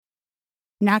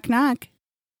Knock, knock.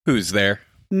 Who's there?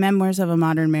 Memoirs of a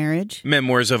Modern Marriage.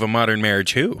 Memoirs of a Modern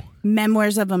Marriage who?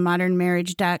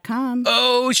 Memoirsofamodernmarriage.com.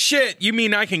 Oh, shit. You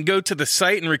mean I can go to the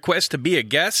site and request to be a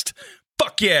guest?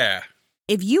 Fuck yeah.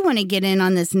 If you want to get in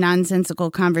on this nonsensical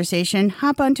conversation,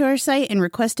 hop onto our site and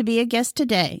request to be a guest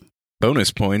today. Bonus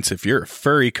points if you're a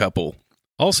furry couple.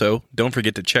 Also, don't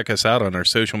forget to check us out on our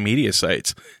social media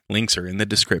sites. Links are in the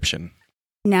description.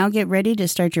 Now get ready to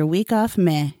start your week off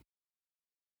meh.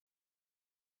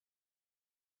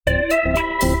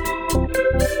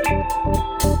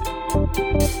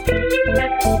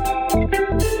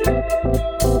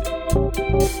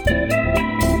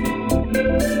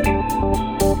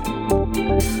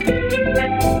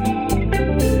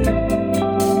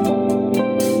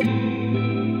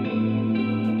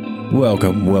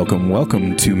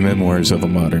 Welcome to Memoirs of a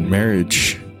Modern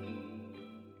Marriage,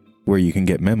 where you can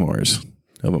get memoirs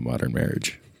of a modern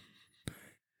marriage.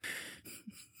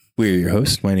 We're your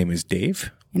hosts. My name is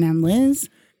Dave. And I'm Liz.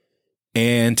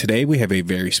 And today we have a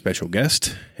very special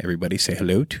guest. Everybody say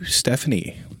hello to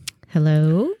Stephanie.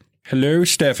 Hello. Hello,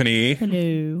 Stephanie.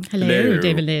 Hello. Hello,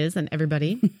 David, Liz, and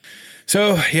everybody.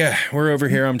 So, yeah, we're over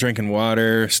here. I'm drinking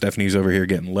water. Stephanie's over here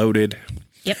getting loaded.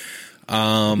 Yep.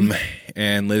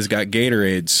 And Liz got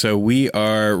Gatorade. So we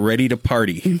are ready to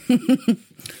party.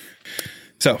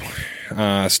 So,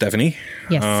 Stephanie.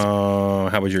 Yes.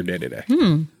 How was your day today?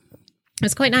 It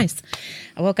was quite nice.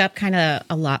 I woke up kind of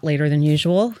a lot later than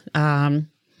usual. I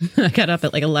got up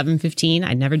at like 11:15.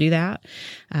 I never do that.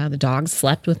 The dogs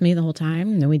slept with me the whole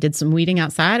time. And then we did some weeding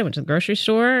outside. I went to the grocery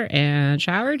store and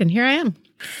showered, and here I am.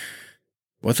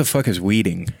 What the fuck is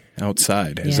weeding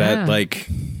outside? Is Yeah. that like,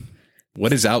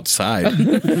 what is outside?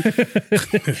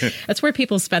 That's where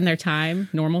people spend their time,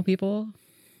 normal people.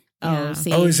 Yeah.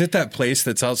 See. Oh, is it that place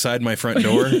that's outside my front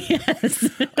door? Yes.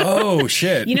 Oh,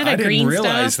 shit. You know that I didn't green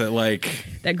realize stuff? that, like,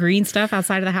 That green stuff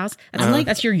outside of the house. That's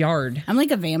that's your yard. I'm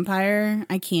like a vampire.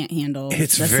 I can't handle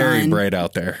it's the very sun. bright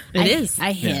out there. It is.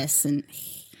 I hiss and...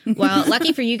 Well,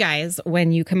 lucky for you guys,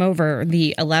 when you come over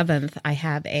the 11th, I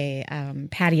have a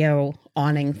patio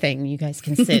awning thing. You guys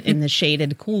can sit in the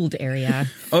shaded, cooled area.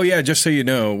 Oh, yeah, just so you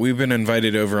know, we've been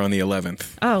invited over on the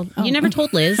 11th. Oh, you never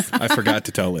told Liz. I forgot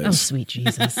to tell Liz. Oh, sweet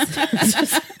Jesus.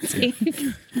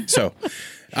 So,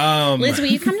 Liz, will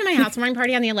you come to my housewarming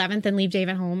party on the 11th and leave Dave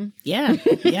at home? Yeah.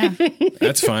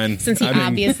 that's fine. Since he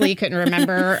obviously couldn't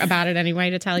remember about it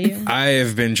anyway to tell you. I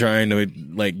have been trying to,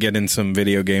 like, get in some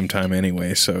video game time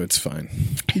anyway, so it's fine.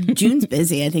 June's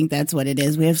busy. I think that's what it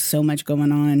is. We have so much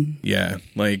going on. Yeah,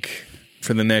 like,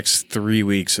 for the next 3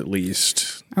 weeks at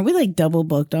least. Are we like double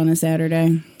booked on a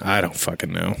Saturday? I don't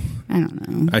fucking know. I don't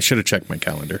know. I should have checked my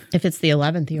calendar. If it's the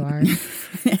 11th, you are.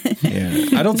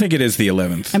 Yeah, I don't think it is the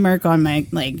 11th. I mark on my,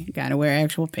 like, gotta wear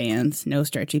actual pants, no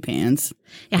stretchy pants.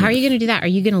 Yeah, how are you going to do that? Are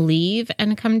you going to leave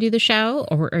and come do the show?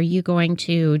 Or are you going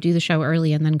to do the show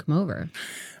early and then come over?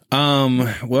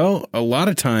 Well, a lot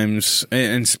of times,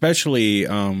 and especially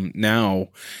now,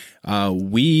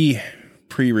 we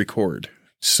pre-record.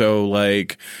 So,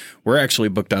 like, we're actually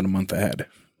booked out a month ahead.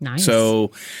 Nice.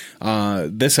 So,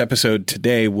 this episode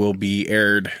today will be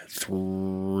aired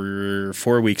 4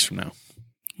 weeks from now.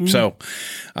 So,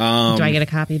 do I get a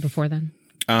copy before then?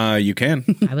 you can.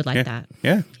 I would like Yeah. that.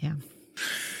 Yeah.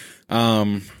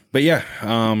 Yeah. But yeah,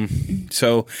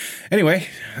 so anyway,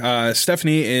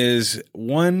 Stephanie is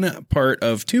one part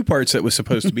of 2 parts that was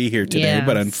supposed to be here today, Yes.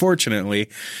 but unfortunately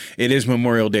it is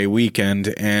Memorial Day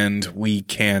weekend and we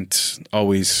can't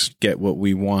always get what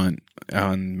we want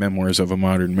on Memoirs of a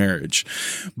Modern Marriage,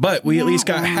 but we at least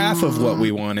got half of what we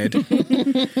wanted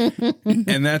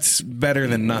and that's better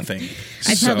than nothing.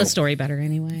 I tell the story better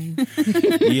anyway.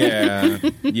 Yeah.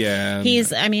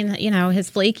 His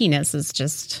flakiness is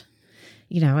just,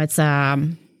 it's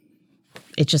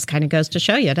it just kind of goes to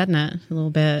show you, doesn't it? A little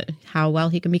bit how well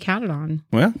he can be counted on.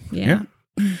 Well, Yeah.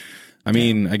 I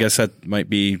mean, I guess that might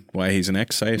be why he's an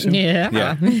ex, I assume.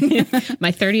 Yeah.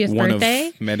 My 30th One birthday.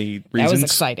 of many reasons. That was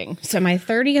exciting. So my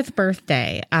 30th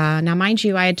birthday. Now, mind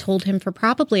you, I had told him for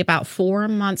probably about 4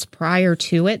 months prior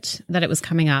to it that it was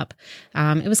coming up.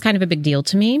 It was kind of a big deal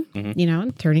to me.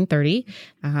 I'm turning 30.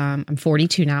 I'm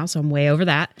 42 now, so I'm way over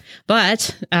that.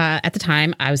 But at the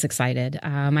time, I was excited.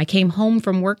 I came home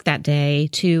from work that day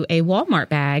to a Walmart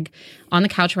bag on the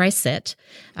couch where I sit.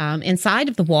 Inside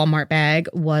of the Walmart bag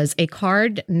was a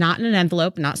card, not in an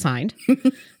envelope, not signed,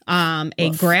 a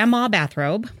grandma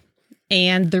bathrobe,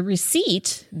 and the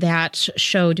receipt that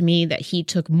showed me that he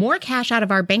took more cash out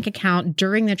of our bank account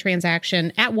during the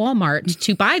transaction at Walmart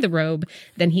to buy the robe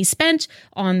than he spent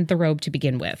on the robe to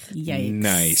begin with. Yikes.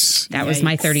 Nice. That was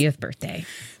my 30th birthday.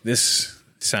 This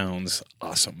sounds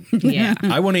awesome. Yeah.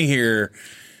 I want to hear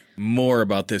more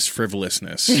about this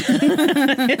frivolousness.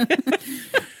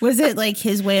 Was it like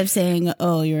his way of saying,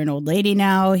 oh, you're an old lady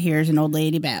now, here's an old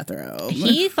lady bathrobe?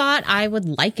 He thought I would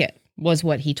like it, was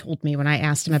what he told me when I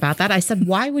asked him about that. I said,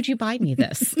 why would you buy me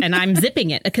this? And I'm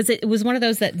zipping it because it was one of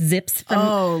those that zips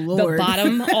from the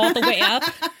bottom all the way up.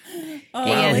 Oh,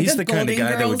 Wow, like he's a the kind of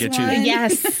Golden guy that would Girls get you. one?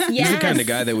 Yes. He's the kind of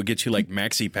guy that would get you like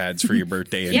maxi pads for your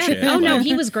birthday and shit. Oh, no, Like,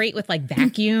 he was great with like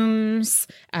vacuums,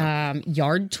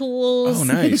 yard tools. Oh,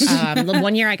 nice.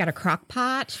 One year I got a crock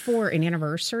pot for an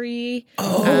anniversary.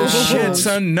 oh shit,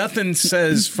 son! Nothing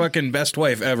says fucking best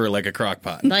wife ever like a crock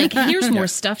pot. Like, here's more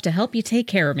stuff to help you take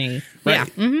care of me. Right. Yeah.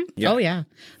 Mhm. Yeah. Oh, yeah.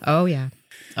 Oh, yeah.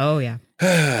 Oh, yeah.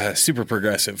 Super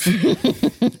progressive.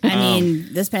 I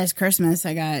mean, this past Christmas,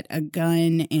 I got a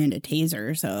gun and a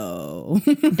taser, so...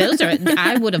 Those are,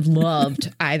 I would have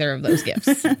loved either of those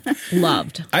gifts.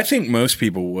 Loved. I think most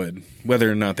people would,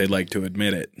 whether or not they'd like to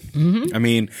admit it. I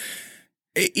mean,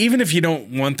 even if you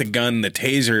don't want the gun, the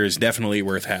taser is definitely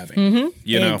worth having.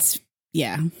 You know,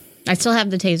 Yeah. I still have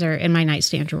the taser in my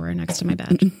nightstand drawer next to my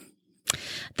bed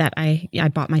that I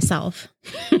bought myself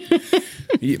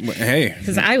hey,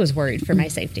 because I was worried for my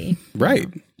safety. right,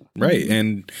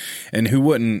 and who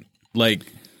wouldn't like?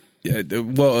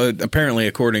 Apparently,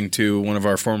 according to one of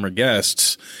our former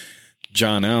guests,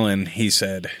 John Allen, he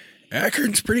said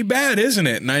Akron's pretty bad, isn't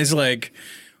it? And I was like,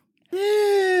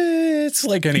 it's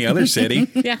like any other city,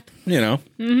 Yeah. you know.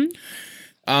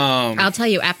 I'll tell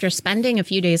you, after spending a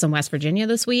few days in West Virginia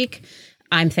this week,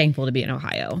 I'm thankful to be in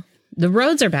Ohio. The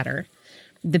roads are better.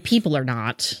 The people are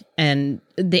not. And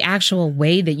the actual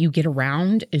way that you get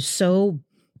around is so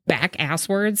back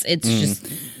asswards. It's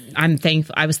just, I'm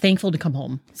thankful. I was thankful to come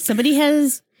home. Somebody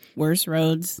has worse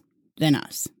roads than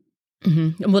us.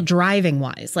 Well, driving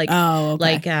wise, like,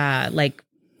 like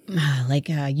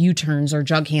U-turns or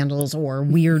jug handles or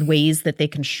weird ways that they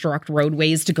construct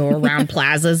roadways to go around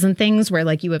plazas and things where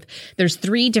like there's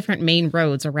 3 different main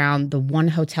roads around the one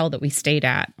hotel that we stayed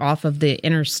at off of the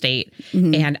interstate.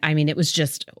 And I mean, it was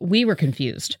just, we were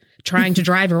confused trying to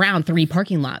drive around 3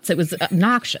 parking lots. It was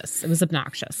obnoxious. Is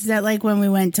that like when we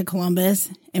went to Columbus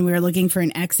and we were looking for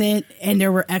an exit and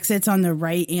there were exits on the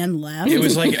right and left? It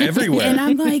was like everywhere. And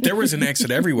I'm like, there was an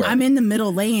exit everywhere. I'm in the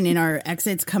middle lane and our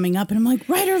exit's coming up and I'm like,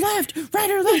 right or left? I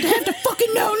have to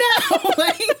fucking know now.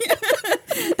 Like,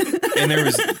 and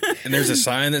there's a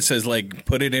sign that says like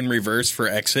put it in reverse for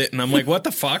exit, and I'm like, what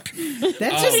the fuck? that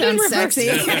just sounds sexy.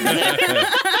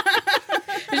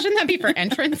 Shouldn't that be for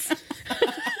entrance?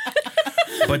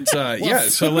 But yeah,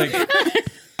 so like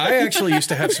I actually used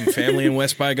to have some family in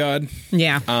West by God.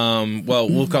 Yeah. Well,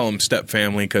 we'll call them step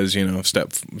family because, you know,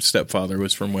 stepfather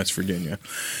was from West Virginia.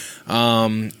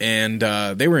 And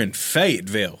they were in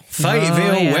Fayetteville,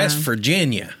 yeah. West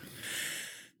Virginia.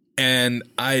 And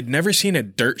I'd never seen a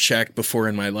dirt shack before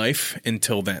in my life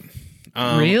until then.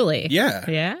 Really? Yeah.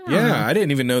 Yeah. Yeah. I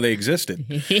didn't even know they existed.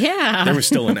 Yeah. There was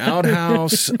still an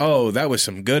outhouse. Oh, that was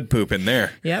some good poop in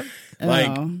there. Yep.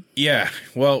 Like, yeah.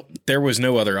 Well, there was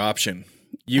no other option.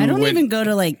 I don't even go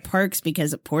to like parks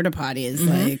because a porta potty is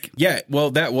like. Yeah,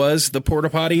 well, that was the porta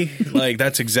potty. Like,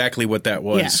 that's exactly what that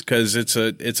was because it's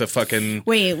a fucking.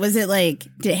 Wait, was it like?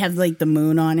 Did it have like the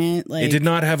moon on it? Like, It did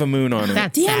not have a moon on it.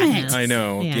 That's Damn it. sadness. I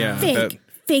know. Yeah.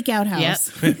 fake outhouse.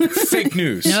 Fake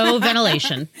news. No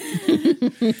ventilation.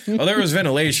 Well, there was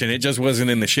ventilation. It just wasn't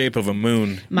in the shape of a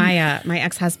moon. My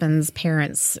ex-husband's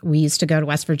parents, we used to go to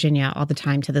West Virginia all the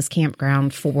time to this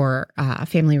campground for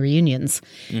family reunions.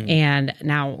 And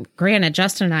now, granted,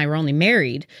 Justin and I were only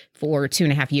married for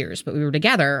 2.5 years, but we were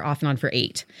together off and on for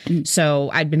 8.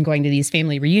 So I'd been going to these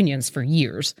family reunions for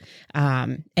years.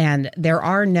 And there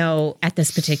are no, at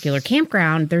this particular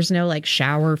campground, there's no like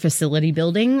shower facility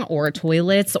building or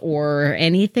toilets or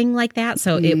anything like that.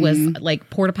 So it was like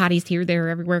porta potties here, there,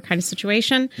 everywhere kind of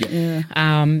situation.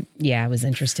 Yeah, it was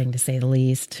interesting to say the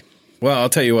least. Well, I'll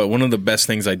tell you what, one of the best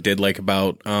things I did like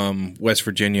about West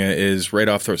Virginia is right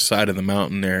off the side of the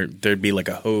mountain there'd be like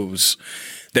a hose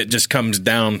that just comes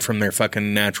down from their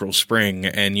fucking natural spring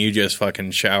and you just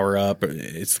fucking shower up.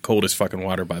 It's the coldest fucking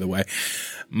water, by the way.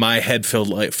 My head felt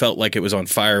like it was on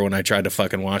fire when I tried to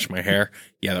fucking wash my hair.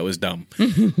 Yeah, that was dumb.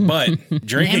 But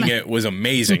drinking it was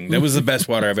amazing. That was the best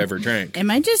water I've ever drank.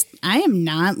 I am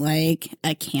not like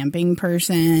a camping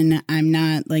person. I'm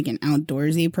not like an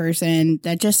outdoorsy person.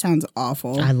 That just sounds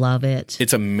awful. I love it.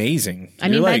 It's amazing. I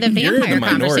mean, by the vampire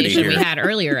conversation we here. had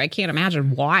earlier, I can't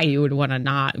imagine why you would want to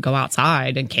not go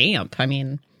outside and camp. I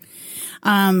mean,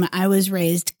 I was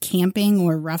raised camping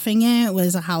or roughing it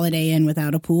was a Holiday Inn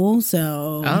without a pool.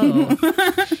 So,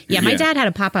 yeah, my dad had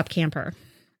a pop-up camper.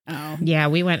 Oh, Yeah,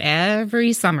 we went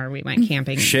every summer. We went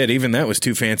camping. Shit, even that was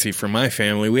too fancy for my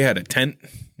family. We had a tent.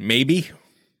 maybe.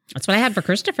 That's what I had for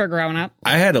Christopher growing up.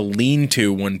 I had a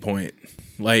lean-to one point,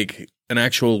 like an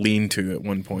actual lean-to at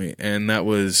one point, and that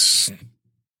was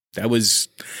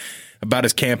about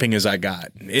as camping as I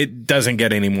got. It doesn't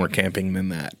get any more camping than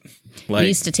that. Like, We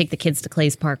used to take the kids to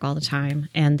Clay's Park all the time,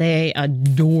 and they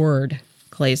adored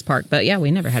Clay's Park. But yeah, we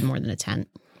never had more than a tent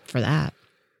for that.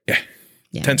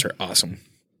 yeah, tents are awesome.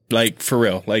 Like, for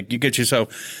real. Like, you get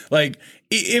yourself, like,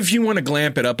 if you want to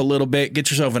glamp it up a little bit,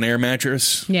 get yourself an air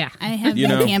mattress. Yeah. I have You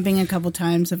been know? camping a couple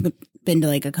times. I've been to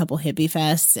like a couple hippie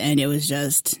fests, and it was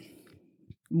just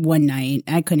one night.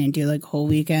 I couldn't do like a whole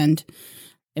weekend.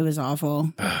 It was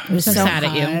awful. It was so sad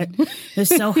hot. at you. It was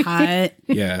so hot.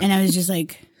 Yeah. And I was just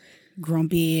like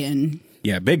grumpy and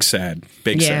Yeah, big sad.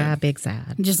 Big Yeah, sad. big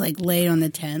sad. just like laid on the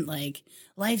tent like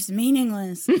life's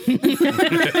meaningless.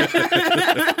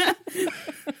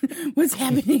 What's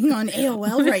happening on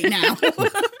AOL right now?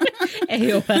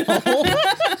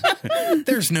 AOL.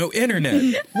 There's no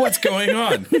internet. What's going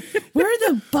on? Where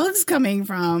are the bugs coming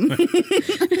from?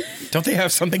 Don't they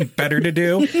have something better to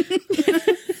do?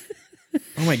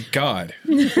 Oh my God.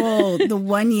 Well, the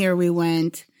one year we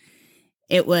went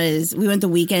the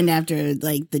weekend after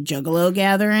like the Juggalo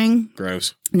gathering,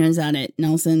 Gross. and it was out at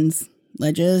Nelson's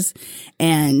Ledges,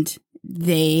 and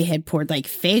they had poured like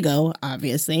Faygo,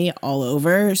 obviously, all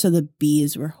over. So the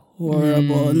bees were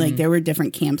horrible, and like there were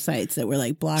different campsites that were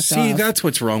like blocked See, off. that's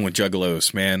what's wrong with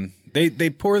juggalos, man. They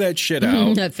pour that shit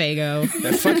out. That Fago.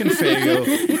 That fucking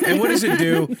Faygo. And what does it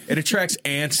do? It attracts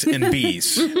ants and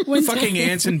bees. Fucking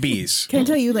ants and bees. Can I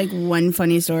tell you like one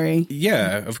funny story?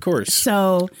 Yeah, of course.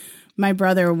 So my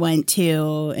brother went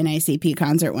to an ICP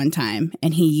concert one time,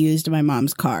 and he used my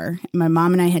mom's car. My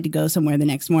mom and I had to go somewhere the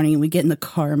next morning, and we get in the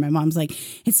car, and my mom's like,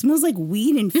 "It smells like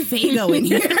weed and Faygo in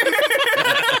here."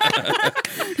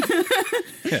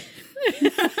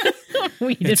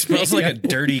 It smells like a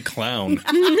dirty clown.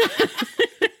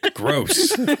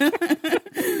 Gross. Weed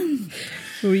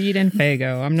and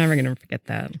Fago. I'm never going to forget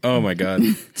that. Oh my God.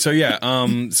 So yeah,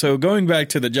 so going back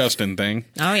to the Justin thing.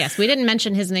 Oh, yes. We didn't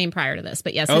mention his name prior to this,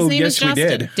 but yes, his Oh, name yes, is Justin. we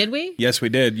did. Did we? Yes, we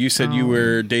did. You said you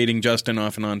were dating Justin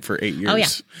off and on for 8 years. Oh, yeah.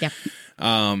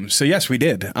 Yeah. So yes, we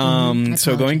did.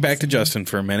 So going back to Justin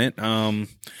for a minute.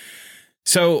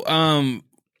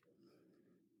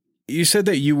 You said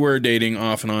that you were dating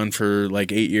off and on for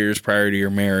like 8 years prior to your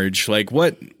marriage. Like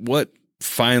what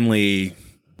finally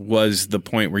was the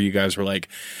point where you guys were like,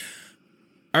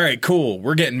 all right, cool,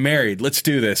 we're getting married. Let's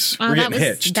do this. We're getting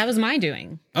hitched. That was my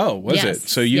doing. Oh, was Yes. it?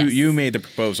 So Yes. you made the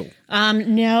proposal.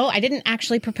 No, I didn't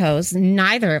actually propose.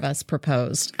 Neither of us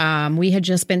proposed. We had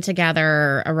just been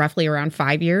together roughly around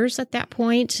 5 years at that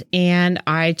point, and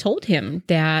I told him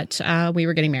that we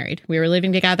were getting married. We were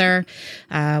living together,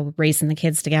 raising the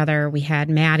kids together. We had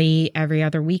Maddie every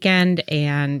other weekend,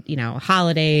 and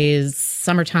holidays,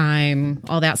 summertime,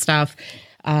 all that stuff.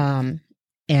 And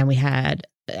we had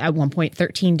at one point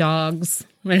 13 dogs.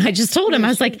 And I just told him, I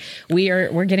was like,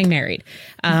 we're getting married.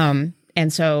 And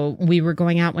so we were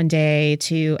going out one day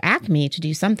to Acme to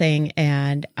do something,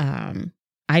 and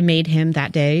I made him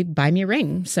that day buy me a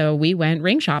ring. So we went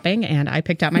ring shopping, and I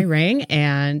picked out my ring,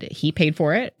 and he paid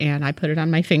for it, and I put it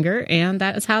on my finger, and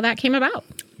that is how that came about.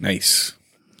 Nice.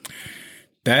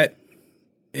 That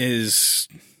is.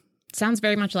 Sounds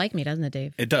very much like me, doesn't it,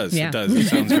 Dave? It does. Yeah. It does. It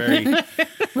sounds very.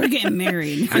 We're getting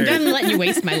married. I'm done letting you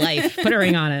waste my life. Put a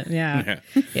ring on it. Yeah.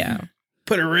 Yeah.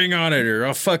 Put a ring on it, or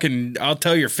I'll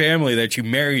tell your family that you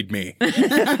married me.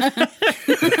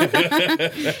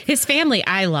 His family,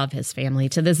 I love his family.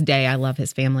 To this day, I love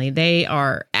his family. They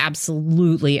are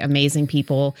absolutely amazing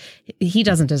people. He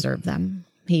doesn't deserve them.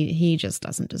 He just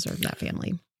doesn't deserve that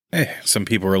family. Some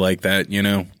people are like that,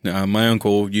 My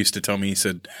uncle used to tell me, he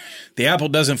said, the apple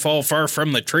doesn't fall far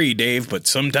from the tree, Dave, but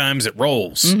sometimes it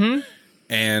rolls. Mm-hmm.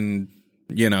 And,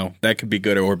 that could be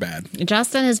good or bad.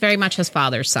 Justin is very much his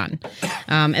father's son.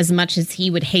 As much as he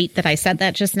would hate that I said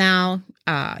that just now,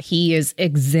 he is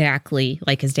exactly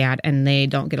like his dad, and they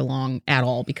don't get along at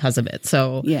all because of it.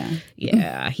 So,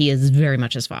 yeah, he is very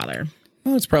much his father.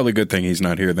 Well, it's probably a good thing he's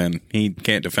not here then. He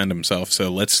can't defend himself,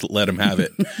 so let's let him have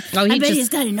it. Oh, I bet he's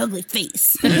got an ugly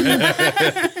face.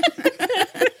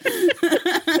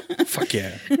 Fuck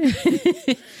yeah.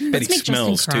 Bet he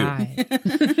smells, too.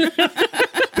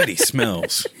 Bet he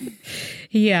smells.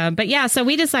 Yeah, but yeah, so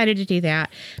we decided to do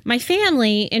that. My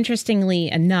family,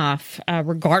 interestingly enough,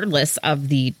 regardless of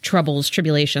the troubles,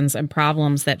 tribulations, and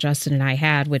problems that Justin and I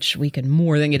had, which we can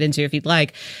more than get into if you'd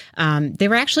like, they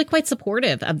were actually quite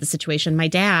supportive of the situation. My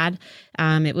dad,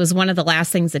 it was one of the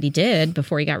last things that he did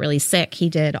before he got really sick. He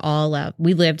did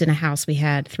we lived in a house, we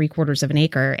had 3/4 of an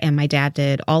acre, and my dad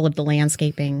did all of the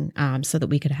landscaping so that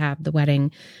we could have the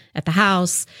wedding at the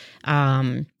house.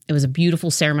 It was a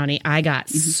beautiful ceremony. I got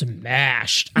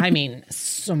smashed. I mean,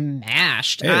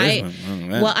 smashed. I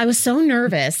was so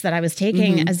nervous that I was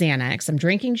taking a Xanax. I'm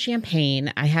drinking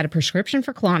champagne. I had a prescription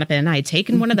for Klonopin. I had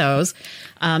taken one of those.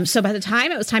 So by the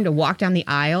time it was time to walk down the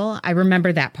aisle, I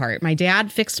remember that part. My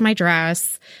dad fixed my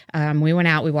dress. We went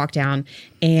out, we walked down,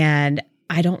 and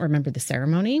I don't remember the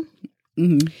ceremony.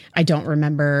 I don't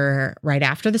remember right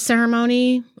after the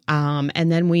ceremony. And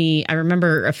then I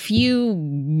remember a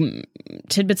few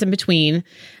tidbits in between.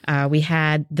 We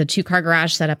had the 2-car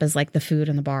garage set up as like the food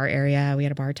and the bar area. We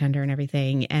had a bartender and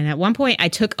everything. And at one point I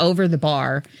took over the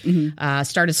bar,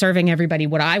 started serving everybody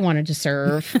what I wanted to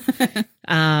serve.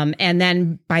 And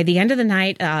then by the end of the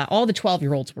night, all the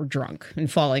 12-year-olds were drunk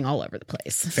and falling all over the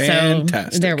place.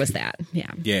 Fantastic. So there was that.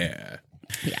 Yeah. Yeah.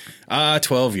 Yeah.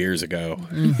 12 years ago.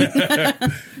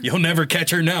 You'll never catch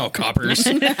her now, coppers.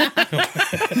 Statute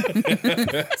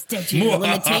of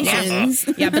limitations.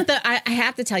 Yeah, but I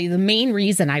have to tell you, the main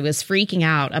reason I was freaking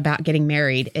out about getting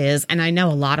married is, and I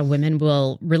know a lot of women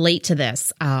will relate to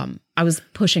this, I was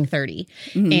pushing 30.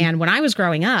 And when I was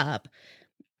growing up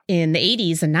in the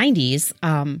 80s and 90s,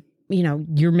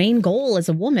 your main goal as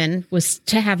a woman was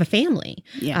to have a family.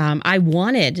 Yeah. I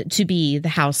wanted to be the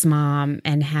house mom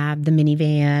and have the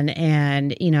minivan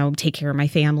and, take care of my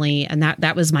family. And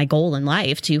that was my goal in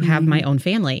life, to have my own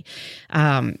family.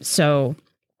 So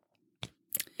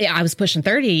I was pushing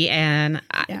 30 and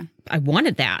I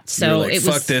wanted that. So like,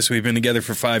 fuck this. We've been together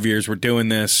for 5 years. We're doing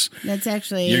this. That's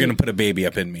actually... You're going to put a baby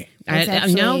up in me.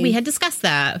 No, we had discussed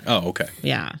that. Oh, okay.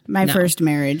 Yeah. My first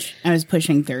marriage, I was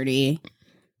pushing 30.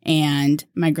 And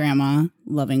my grandma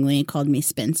lovingly called me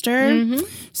spinster.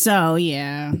 So,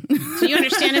 yeah. So you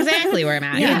understand exactly where I'm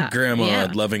at. Yeah. Grandma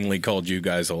lovingly called you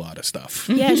guys a lot of stuff.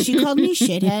 Yeah, she called me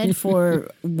shithead for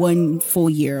 1 full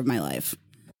year of my life.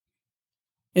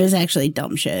 It was actually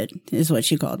dumb shit is what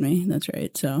she called me. That's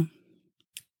right. So,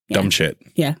 yeah. Dumb shit.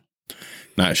 Yeah.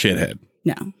 Not shithead.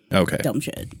 No. Okay. Dumb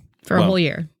shit. For a whole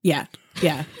year. Yeah.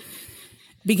 Yeah.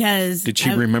 Because... Did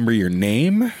she remember your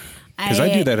name? Because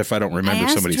I do that if I don't remember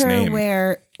somebody's name.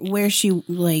 Where she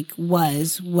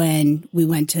was when we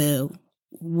went to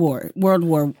World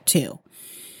War II.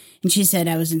 And she said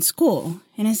I was in school.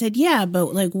 And I said, yeah,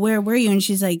 but where were you? And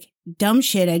she's like, dumb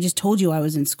shit, I just told you I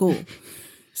was in school.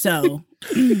 So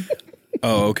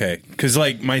Oh, okay. Because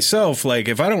myself,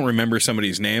 if I don't remember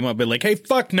somebody's name, I'll be like, hey,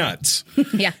 fuck nuts.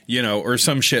 Yeah. Or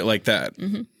some shit like that.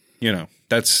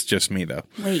 That's just me though.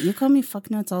 Wait, you call me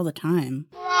fuck nuts all the time.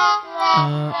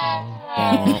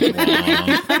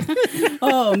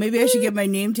 Oh, maybe I should get my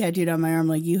name tattooed on my arm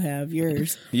like you have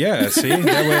yours. Yeah, see?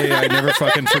 That way I never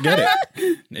fucking forget it.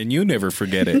 And you never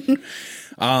forget it.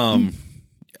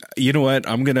 You know what?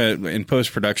 I'm going to, in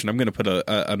post-production, I'm going to put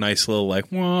a nice little wah,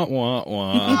 wah,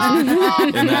 wah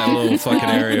in that little fucking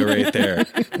area right there.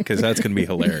 Because that's going to be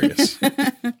hilarious.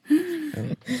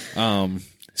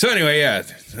 So anyway, yeah.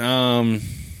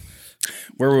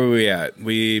 Where were we at?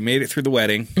 We made it through the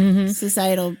wedding.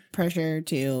 Societal pressure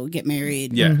to get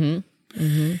married. Yeah.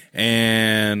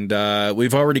 And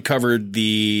we've already covered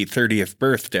the 30th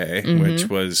birthday, which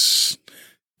was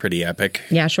pretty epic.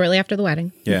 Yeah, shortly after the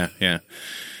wedding. Yeah, yeah.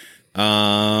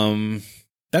 Then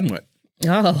what?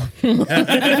 Oh,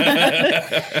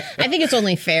 I think it's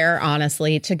only fair,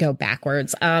 honestly, to go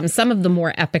backwards. Some of the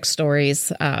more epic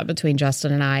stories between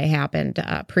Justin and I happened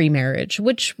pre-marriage,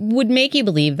 which would make you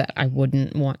believe that I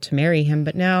wouldn't want to marry him.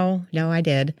 But no, I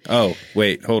did. Oh,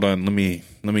 wait, hold on. Let me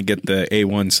get the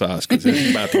A1 sauce because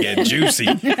it's about to get juicy.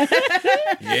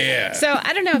 Yeah. So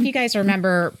I don't know if you guys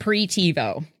remember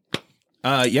pre-TiVo.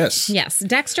 Yes. Yes.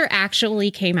 Dexter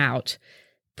actually came out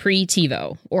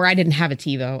pre-TiVo, or I didn't have a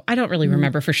TiVo. I don't really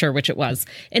remember for sure which it was.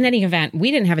 In any event,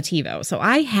 we didn't have a TiVo. So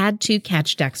I had to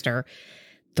catch Dexter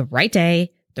the right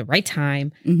day, the right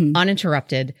time,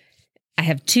 uninterrupted. I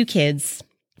have 2 kids,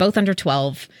 both under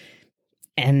 12,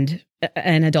 and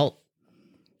an adult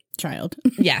child.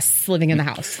 Yes, living in the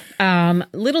house.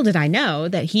 Little did I know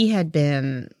that he had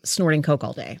been snorting coke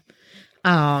all day.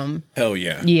 Hell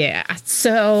yeah. Yeah.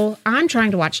 So I'm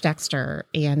trying to watch Dexter,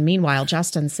 and meanwhile,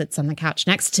 Justin sits on the couch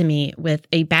next to me with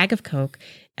a bag of Coke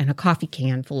and a coffee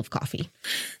can full of coffee.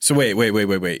 So wait.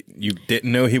 You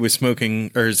didn't know he was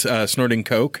smoking or snorting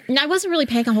coke? No, I wasn't really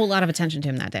paying a whole lot of attention to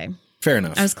him that day. Fair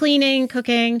enough. I was cleaning,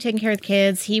 cooking, taking care of the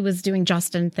kids. He was doing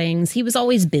Justin things. He was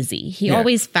always busy. He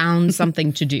always found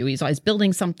something to do. He's always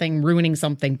building something, ruining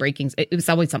something, breaking. It was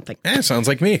always something. Sounds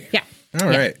like me. Yeah. All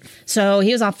right. So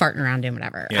he was off farting around doing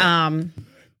whatever. Yeah.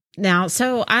 Now,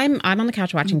 so I'm on the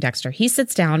couch watching Dexter. He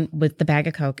sits down with the bag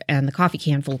of Coke and the coffee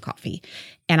can full of coffee.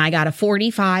 And I got a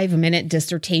 45-minute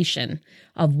dissertation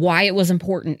of why it was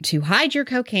important to hide your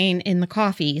cocaine in the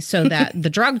coffee so that the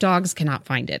drug dogs cannot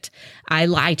find it. I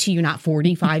lie to you not.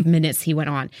 45 minutes he went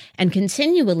on and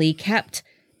continually kept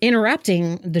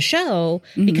interrupting the show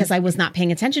because I was not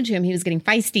paying attention to him. He was getting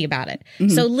feisty about it.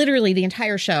 So literally the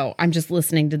entire show, I'm just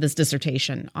listening to this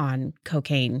dissertation on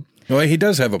cocaine. Well, he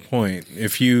does have a point.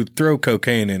 If you throw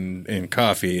cocaine in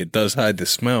coffee, it does hide the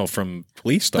smell from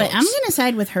police dogs. But I'm going to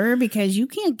side with her because you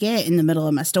can't get in the middle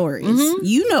of my stories.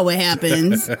 You know what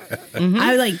happens.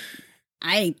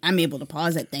 I'm able to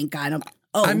pause it. Thank God.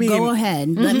 Go ahead.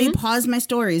 Let me pause my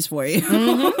stories for you.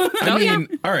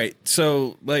 All right.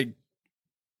 So, like,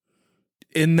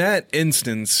 in that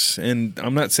instance, and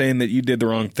I'm not saying that you did the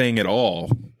wrong thing at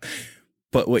all,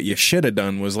 but what you should have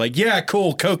done was like, yeah,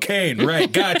 cool, cocaine,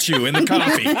 right, got you in the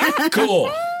coffee,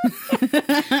 cool.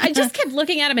 I just kept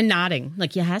looking at him and nodding,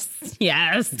 like, yes,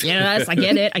 I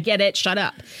get it, shut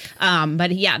up.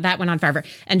 But yeah, that went on forever.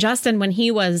 And Justin, when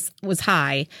he was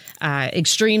high,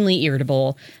 extremely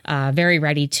irritable, very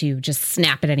ready to just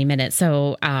snap at any minute.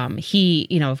 So he,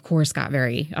 of course, got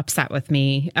very upset with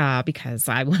me because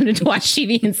I wanted to watch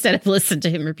TV instead of listen to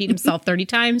him repeat himself 30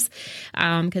 times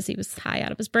because he was high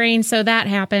out of his brain. So that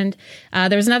happened.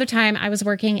 There was another time I was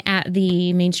working at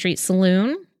the Main Street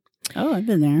Saloon. Oh, I've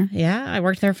been there. Yeah, I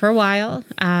worked there for a while.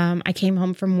 I came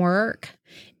home from work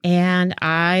and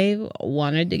I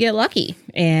wanted to get lucky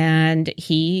and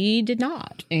he did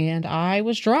not. And I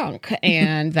was drunk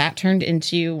and that turned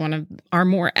into one of our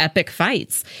more epic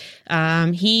fights.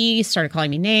 He started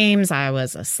calling me names. I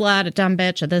was a slut, a dumb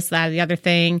bitch, a this, that, the other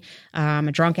thing, a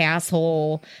drunk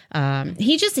asshole.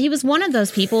 He was one of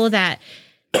those people that,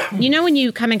 when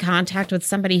you come in contact with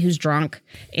somebody who's drunk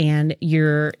and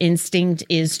your instinct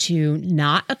is to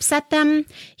not upset them,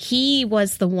 he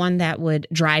was the one that would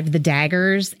drive the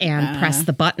daggers and press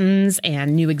the buttons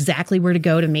and knew exactly where to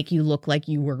go to make you look like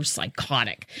you were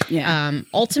psychotic. Yeah.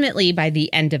 Ultimately, by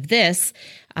the end of this,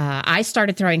 I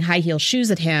started throwing high heel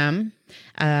shoes at him.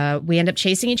 We end up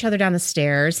chasing each other down the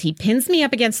stairs. He pins me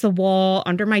up against the wall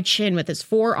under my chin with his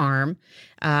forearm,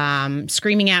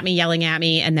 screaming at me, yelling at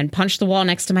me, and then punched the wall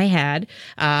next to my head.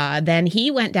 Then he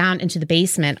went down into the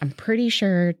basement, I'm pretty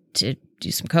sure to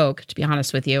do some coke, to be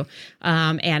honest with you.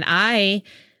 And I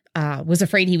was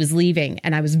afraid he was leaving,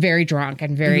 and I was very drunk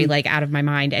and very out of my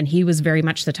mind. And he was very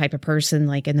much the type of person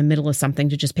like in the middle of something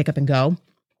to just pick up and go.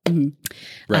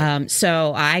 Right.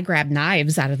 So I grabbed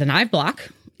knives out of the knife block.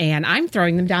 And I'm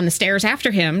throwing them down the stairs after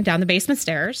him, down the basement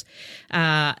stairs.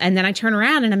 And then I turn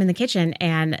around and I'm in the kitchen.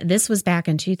 And this was back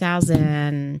in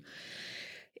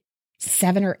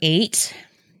 2007 or 8.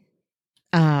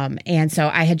 And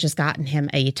so I had just gotten him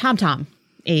a TomTom,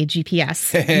 a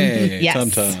GPS. Hey, yes.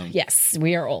 TomTom. Yes,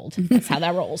 we are old. That's how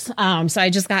that rolls. So I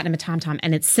just gotten him a TomTom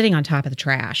and it's sitting on top of the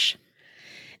trash.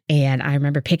 And I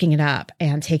remember picking it up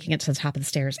and taking it to the top of the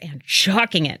stairs and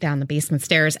chucking it down the basement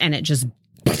stairs. And it just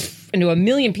into a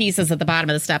million pieces at the bottom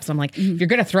of the steps. I'm like, if you're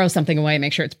going to throw something away,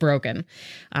 make sure it's broken.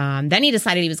 Then he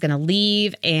decided he was going to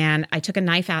leave. And I took a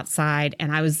knife outside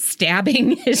and I was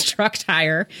stabbing his truck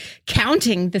tire,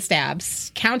 counting the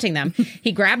stabs, counting them.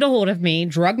 He grabbed a hold of me,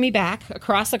 drug me back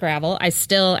across the gravel.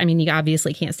 You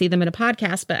obviously can't see them in a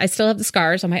podcast, but I still have the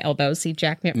scars on my elbows. He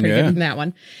jacked me up pretty good from that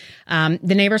one.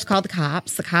 The neighbors called the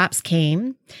cops. The cops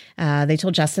came. They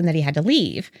told Justin that he had to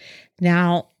leave.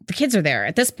 Now, the kids are there.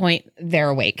 At this point, they're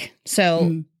awake.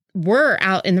 So we're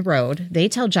out in the road. They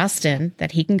tell Justin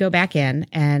that he can go back in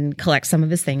and collect some of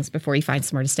his things before he finds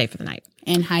somewhere to stay for the night.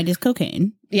 And hide his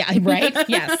cocaine. Yeah, right?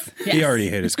 Yes. He already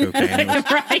hit his cocaine.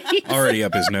 Right. Already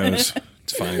up his nose.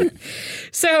 It's fine.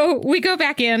 So we go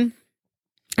back in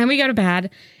and we go to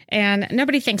bed and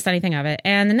nobody thinks anything of it.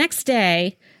 And the next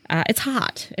day, it's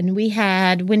hot and we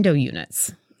had window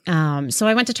units. So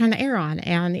I went to turn the air on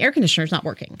and the air conditioner's not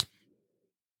working.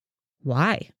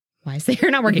 Why? Why is the air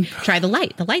not working? Try the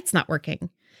light. The light's not working.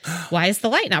 Why is the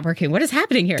light not working? What is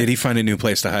happening here? Did he find a new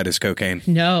place to hide his cocaine?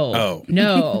 No.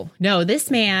 Oh. No. This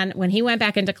man, when he went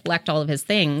back in to collect all of his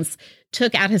things,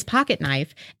 took out his pocket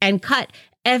knife and cut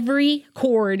every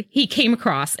cord he came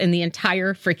across in the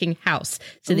entire freaking house.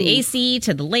 To the AC,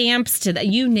 to the lamps, to the,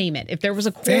 you name it. If there was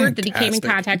a cord that he came in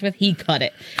contact with, he cut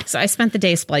it. So I spent the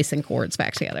day splicing cords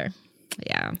back together.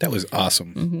 Yeah. That was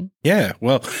awesome. Yeah.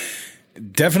 Well,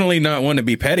 Definitely not one to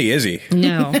be petty, is he?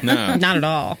 No, No. not at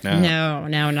all. No.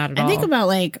 No, not at all. I think about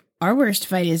like our worst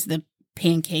fight is the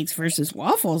pancakes versus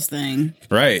waffles thing.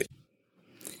 Right.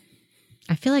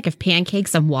 I feel like if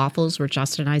pancakes and waffles were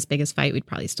Justin and I's biggest fight, we'd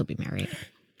probably still be married.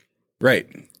 Right.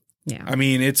 Yeah. I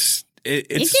mean, it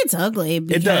Gets ugly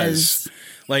because it does.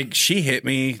 Like, she hit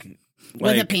me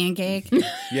with a pancake.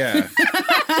 Yeah.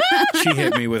 She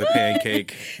hit me with a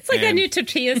pancake. It's like that new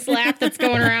tortilla slap that's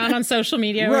going around on social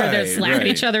media where they're slapping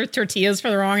each other with tortillas for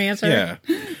the wrong answer. Yeah.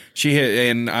 She hit,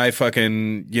 and I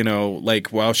fucking, like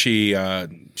while she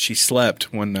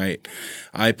slept one night,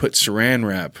 I put saran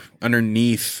wrap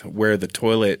underneath where the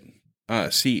toilet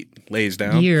seat lays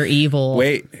down. You're evil.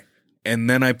 Wait. And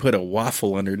then I put a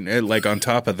waffle under, like on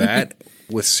top of that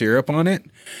with syrup on it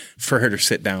for her to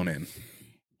sit down in.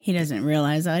 He doesn't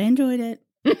realize I enjoyed it.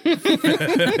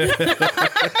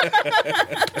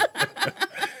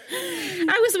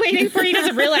 I was waiting for he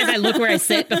doesn't realize I look where I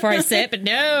sit before I sit, but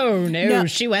no,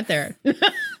 she went there.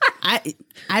 I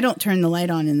don't turn the light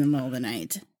on in the middle of the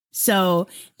night. So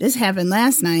this happened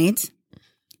last night.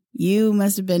 You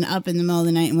must have been up in the middle of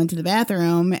the night and went to the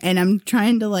bathroom, and I'm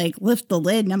trying to like lift the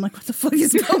lid, and I'm like, what the fuck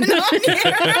is going on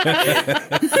here?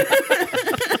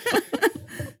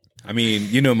 I mean,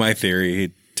 you know my theory.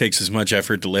 It takes as much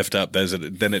effort to lift up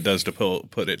than it does to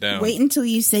put it down. Wait until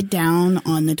you sit down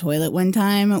on the toilet one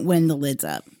time when the lid's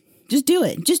up. Just do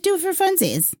it. Just do it for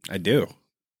funsies. I do.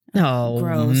 No,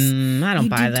 Gross. I don't You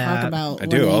buy do that. talk about I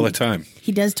do all the time.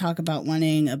 He does talk about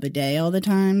wanting a bidet all the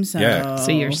time. So Yeah.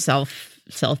 So you're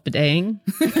self-bideting?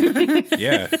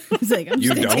 Yeah. He's like, I'm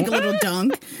You just gonna take a don't? little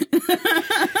dunk.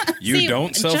 You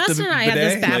don't self-bidet? Justin and I had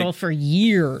this battle for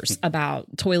years about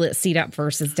toilet seat up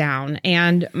versus down.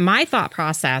 And my thought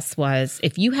process was,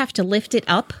 if you have to lift it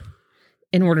up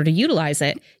in order to utilize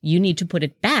it, you need to put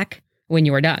it back when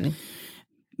you are done.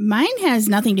 Mine has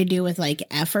nothing to do with like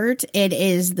effort. It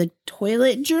is the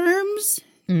toilet germs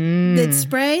that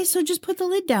spray. So just put the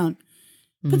lid down.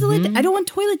 Put the lid. I don't want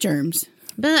toilet germs.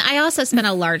 But I also spent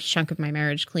a large chunk of my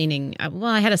marriage cleaning. Well,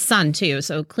 I had a son too,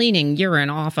 so cleaning urine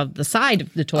off of the side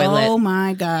of the toilet. Oh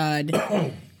my God.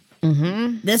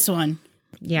 This one.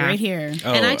 Yeah, Right here.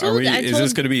 Oh, And I told- is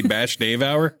this going to be Bash Dave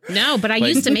hour? No, but I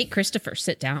used to make Christopher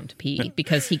sit down to pee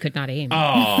because he could not aim.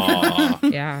 Oh.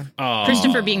 Yeah,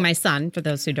 Christopher being my son, for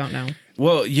those who don't know.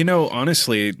 Well,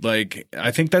 honestly, like, I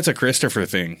think that's a Christopher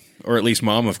thing, or at least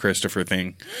mom of Christopher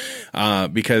thing,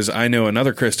 because I know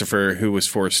another Christopher who was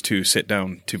forced to sit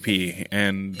down to pee,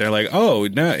 and they're like, oh,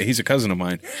 no, he's a cousin of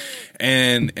mine.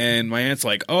 And my aunt's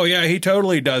like, oh, yeah, he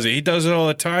totally does it. He does it all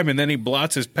the time, and then he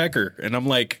blots his pecker. And I'm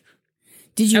like...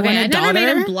 Did you want I a never daughter? made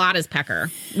him blot his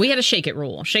pecker. We had a shake it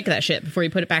rule. Shake that shit before you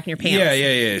put it back in your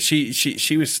pants. Yeah.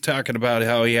 She was talking about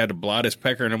how he had to blot his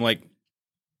pecker, and I'm like,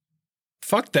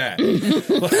 fuck that.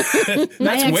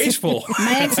 That's wasteful.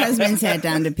 My ex-husband sat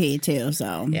down to pee too,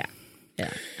 so. Yeah.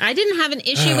 I didn't have an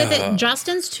issue with it.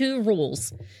 Justin's two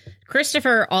rules.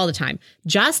 Christopher all the time.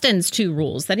 Justin's two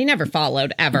rules that he never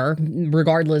followed ever,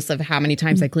 regardless of how many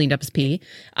times I cleaned up his pee,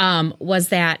 was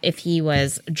that if he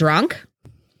was drunk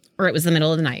or it was the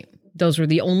middle of the night. Those were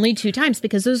the only two times,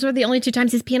 because those were the only two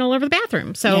times he's peeing all over the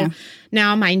bathroom. So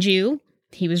now, mind you,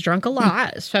 he was drunk a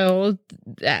lot. So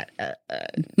that,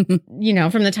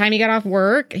 from the time he got off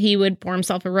work, he would pour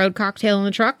himself a road cocktail in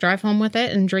the truck, drive home with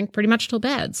it, and drink pretty much till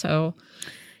bed. So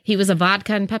he was a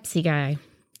vodka and Pepsi guy.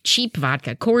 Cheap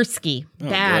vodka, Korsky,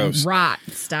 bad, gross. rot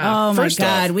stuff. Oh my First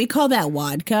God. off- We call that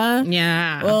vodka.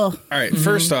 Yeah. Oh, All right,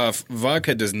 first off,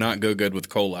 vodka does not go good with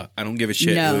cola. I don't give a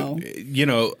shit. No.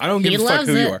 I don't give He a fuck loves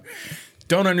who you it. are.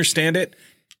 Don't understand it.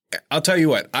 I'll tell you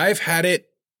what. I've had it.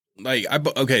 Like,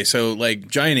 so like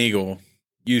Giant Eagle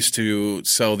used to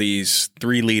sell these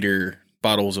 3-liter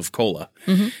bottles of cola.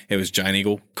 It was Giant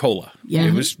Eagle Cola. Yeah.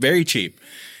 It was very cheap.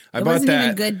 I it bought wasn't that.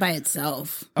 even good by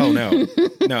itself. Oh no,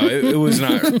 it was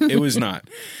not. It was not.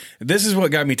 This is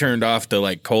what got me turned off to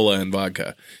like cola and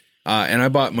vodka. And I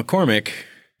bought McCormick,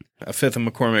 a 5th of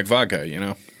McCormick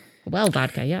vodka. Well,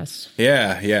 vodka, yes.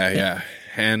 Yeah.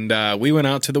 And we went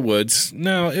out to the woods.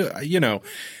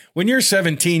 When you're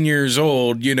 17 years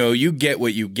old, you get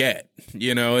what you get.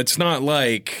 It's not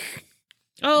like.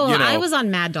 Oh, I was on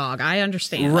Mad Dog. I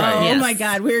understand. Right. Oh Yes. my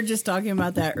God. We were just talking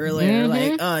about that earlier.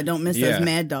 Like, don't miss Yeah. those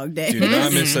Mad Dog days. Do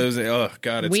not miss those. Oh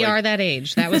God, it's We like are that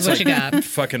age. That was what you got.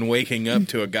 fucking waking up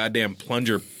to a goddamn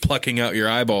plunger plucking out your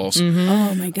eyeballs.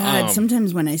 Oh my God.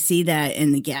 Sometimes when I see that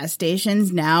in the gas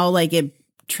stations now, like it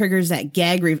triggers that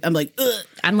gag I'm like, ugh.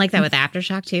 I'm like that with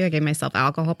Aftershock too. I gave myself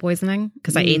alcohol poisoning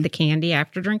because I ate the candy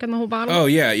after drinking the whole bottle. Oh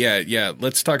yeah.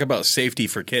 Let's talk about safety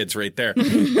for kids right there.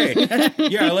 Hey,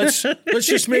 yeah, let's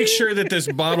just make sure that this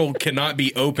bottle cannot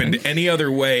be opened any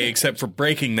other way except for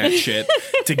breaking that shit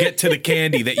to get to the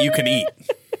candy that you can eat.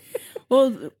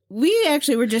 Well, we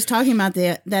actually were just talking about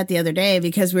that the other day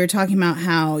because we were talking about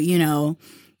how,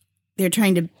 they're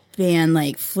trying to ban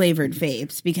like flavored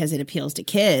vapes because it appeals to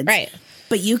kids. Right.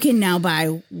 But you can now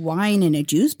buy wine in a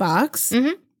juice box.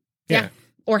 Mm-hmm. Yeah.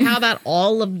 Or how about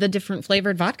all of the different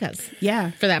flavored vodkas?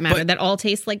 Yeah. For that matter, that all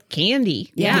taste like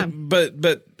candy. Yeah.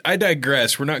 But I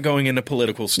digress. We're not going into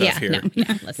political stuff here. No,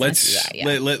 let's not do that,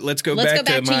 yeah. Let's go back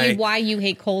to why you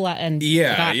hate cola and vodka.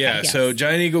 Yeah. Yes. So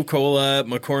Giant Eagle Cola,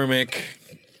 McCormick,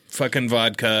 fucking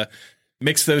vodka.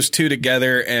 Mix those two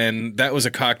together, and that was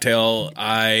a cocktail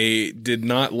I did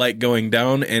not like going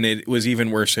down, and it was even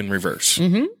worse in reverse.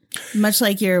 Mm-hmm. Much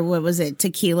like your, what was it,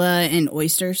 tequila and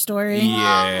oyster story?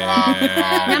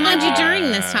 Yeah. Now, mind you,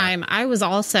 during this time, I was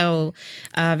also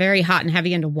very hot and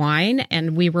heavy into wine,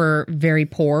 and we were very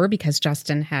poor because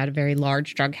Justin had a very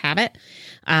large drug habit.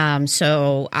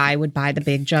 So I would buy the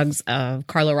big jugs of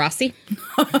Carlo Rossi.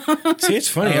 See, it's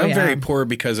funny. I'm very poor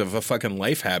because of a fucking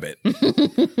life habit.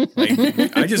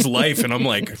 Like, I just life, and I'm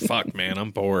like, fuck, man,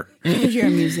 I'm poor. Because you're a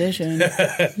musician.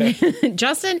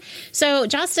 Justin,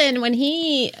 when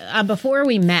he, before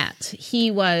we met,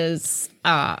 he was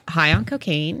high on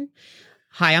cocaine,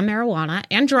 high on marijuana,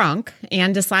 and drunk,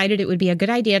 and decided it would be a good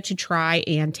idea to try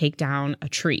and take down a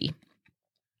tree.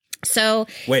 So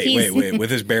wait,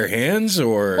 with his bare hands,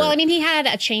 or? Well, I mean, he had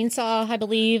a chainsaw, I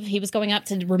believe. He was going up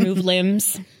to remove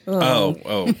limbs.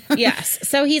 Oh. Yes.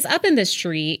 So he's up in this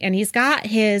tree, and he's got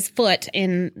his foot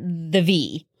in the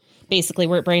V, basically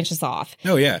where it branches off.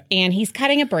 Oh, yeah. And he's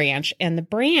cutting a branch, and the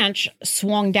branch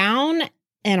swung down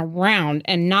and around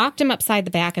and knocked him upside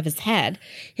the back of his head.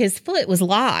 His foot was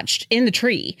lodged in the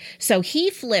tree. So he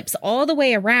flips all the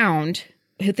way around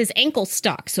with his ankle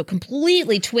stuck, so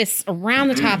completely twists around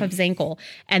the top of his ankle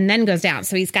and then goes down.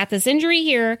 So he's got this injury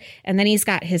here, and then he's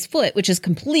got his foot, which is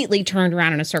completely turned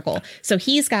around in a circle. So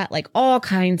he's got like all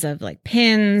kinds of like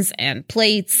pins and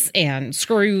plates and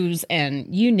screws and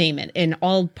you name it in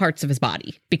all parts of his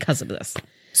body because of this.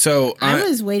 So I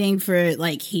was waiting for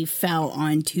like he fell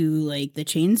onto like the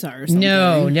chainsaw or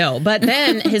something. No. But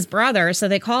then his brother, so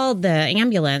they called the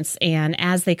ambulance, and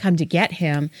as they come to get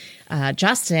him,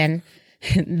 Justin,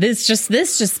 this just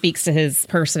speaks to his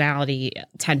personality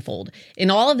tenfold. In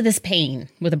all of this pain,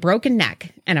 with a broken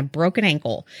neck and a broken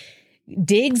ankle,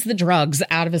 digs the drugs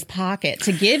out of his pocket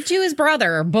to give to his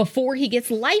brother before he gets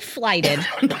life flighted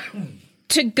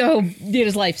to go get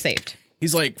his life saved.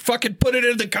 He's like, fucking put it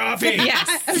in the coffee.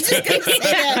 Yes. I was just going to say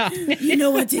that. You know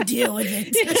what to deal with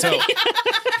it.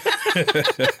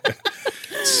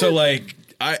 So like,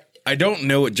 I don't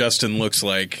know what Justin looks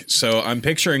like, so I'm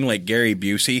picturing like Gary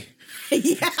Busey.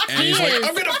 Yeah. And he's like,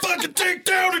 I'm gonna fucking take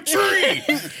down a tree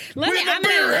with my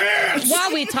bare hands.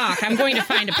 While we talk, I'm going to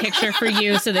find a picture for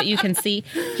you so that you can see.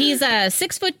 He's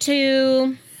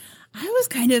 6'2". I was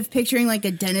kind of picturing like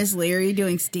a Dennis Leary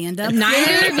doing stand-up.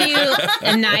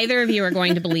 Neither of you are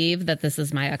going to believe that this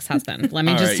is my ex-husband. Let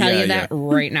me just tell you that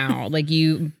right now. Like,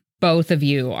 both of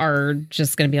you are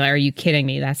just going to be like, are you kidding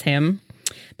me? That's him.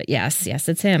 But yes,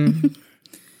 it's him.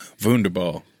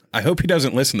 Wunderbar. I hope he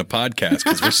doesn't listen to podcasts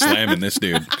because we're slamming this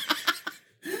dude.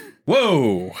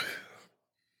 Whoa.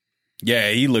 Yeah,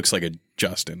 he looks like a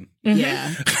Justin. Mm-hmm.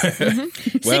 Yeah.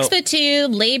 Mm-hmm. Well,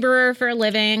 6'2", laborer for a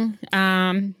living.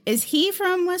 Is he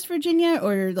from West Virginia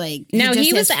or like? No,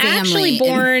 he was actually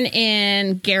born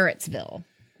in Garrettsville.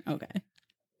 Okay.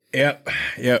 Yep.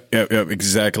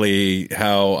 Exactly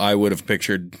how I would have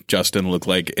pictured Justin look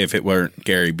like if it weren't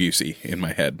Gary Busey in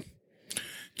my head.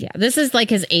 Yeah, this is like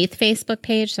his 8th Facebook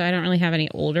page, so I don't really have any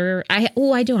older.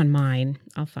 I do on mine.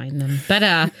 I'll find them.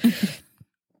 But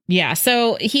yeah,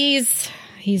 so he's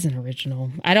an original.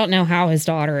 I don't know how his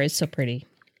daughter is so pretty.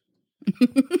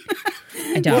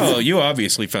 I don't. Well, you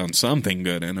obviously found something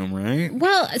good in him, right?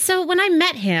 Well, so when I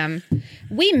met him,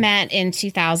 we met in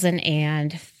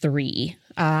 2003.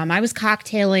 I was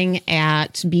cocktailing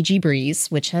at BG Breeze,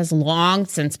 which has long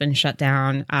since been shut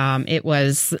down. It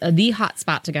was the hot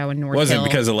spot to go in North Hill. Wasn't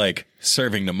because of like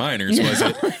serving the minors, was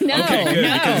it? No, okay,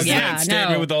 good. Because yeah, that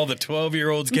statement with all the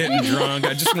 12-year-olds getting drunk.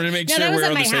 I just want to make sure that was we're at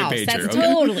on my the same house. page That's here.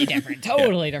 totally different.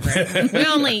 Totally different. We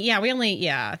only.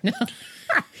 No.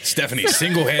 Stephanie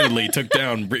single-handedly took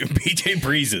down BJ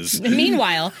Breezes.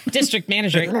 Meanwhile, district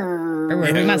manager,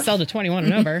 we must sell to 21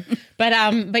 and over.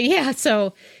 But yeah,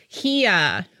 so he,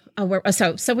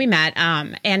 So we met,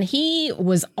 and he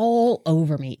was all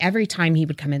over me every time he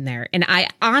would come in there. And I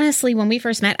honestly, when we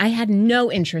first met, I had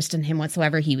no interest in him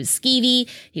whatsoever. He was skeevy.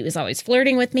 He was always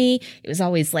flirting with me. It was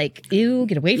always like, ew,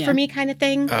 get away from me kind of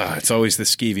thing. It's always the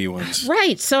skeevy ones.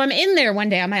 Right. So I'm in there one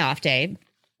day on my off day,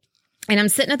 and I'm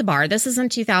sitting at the bar. This is in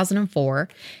 2004,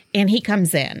 and he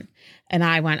comes in. And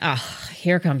I went, oh,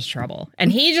 here comes trouble.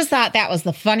 And he just thought that was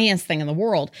the funniest thing in the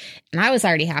world. And I was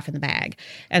already half in the bag.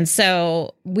 And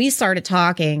so we started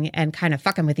talking and kind of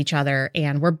fucking with each other.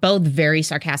 And we're both very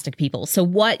sarcastic people. So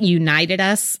what united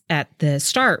us at the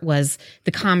start was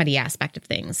the comedy aspect of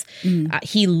things.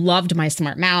 He loved my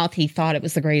smart mouth. He thought it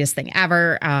was the greatest thing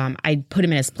ever. I put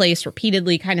him in his place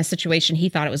repeatedly kind of situation. He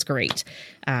thought it was great.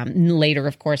 Later,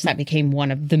 of course, that became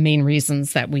one of the main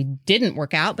reasons that we didn't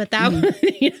work out. But that was,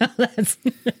 you know, that's,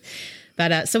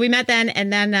 but so we met then,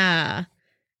 and then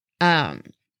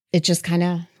it just kind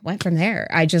of went from there.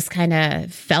 I just kind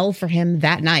of fell for him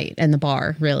that night in the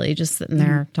bar, really, just sitting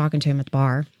there talking to him at the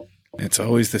bar. It's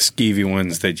always the skeevy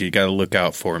ones that you got to look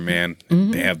out for, man.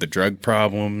 They have the drug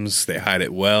problems. They hide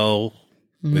it well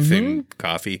within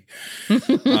coffee.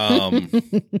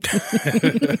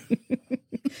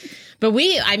 But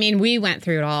we went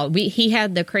through it all. He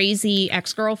had the crazy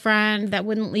ex-girlfriend that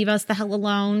wouldn't leave us the hell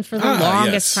alone for the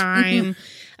longest time.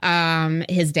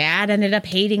 His dad ended up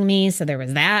hating me. So there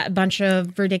was that bunch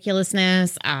of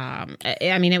ridiculousness.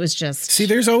 It was just. See,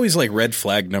 there's always like red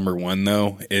flag number one,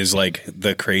 though, is like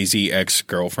the crazy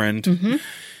ex-girlfriend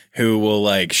who will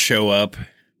like show up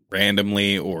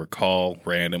randomly or call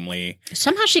randomly.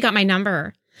 Somehow she got my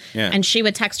number. Yeah. And she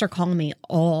would text or call me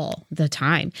all the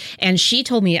time. And she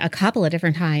told me a couple of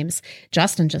different times,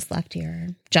 Justin just left here.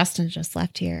 Justin just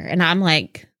left here. And I'm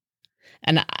like,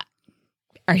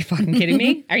 are you fucking kidding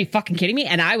me? Are you fucking kidding me?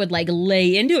 And I would like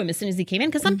lay into him as soon as he came in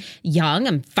because I'm young,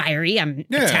 I'm fiery, I'm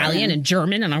Italian and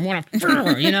German, and I want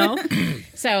to, you know?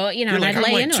 So, you know, and like, I'd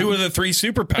lay into him. Two of the three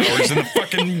superpowers in the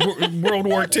fucking World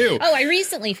War II. Oh, I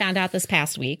recently found out this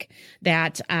past week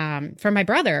that from my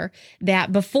brother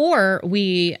that before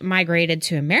we migrated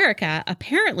to America,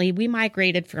 apparently we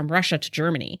migrated from Russia to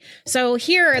Germany. So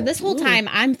here, this whole time,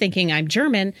 I'm thinking I'm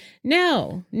German.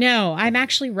 No, I'm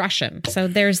actually Russian. So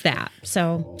there's that.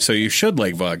 So you should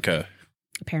like vodka.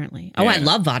 Apparently. Oh, I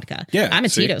love vodka. Yeah, I'm a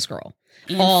Tito's girl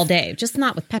all day, just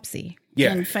not with Pepsi.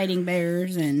 Yeah. And fighting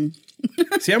bears and...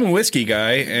 See, I'm a whiskey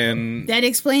guy, and... That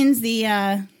explains the...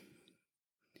 I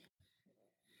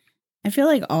feel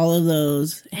like all of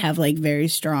those have like very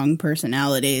strong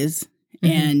personalities,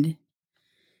 and...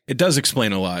 It does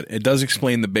explain a lot. It does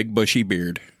explain the big bushy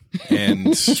beard and...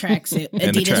 Tracksuit.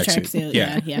 And the Adidas tracksuit.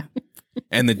 tracksuit. Yeah.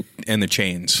 And the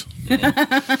chains. Yeah,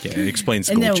 it explains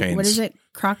the gold chains. What is it?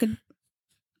 Crocodile?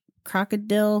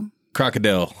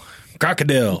 Crocodile.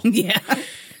 Yeah.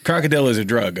 Crocodile is a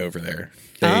drug over there.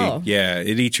 Yeah,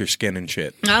 it eats your skin and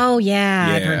shit. Oh, yeah.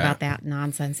 I've heard about that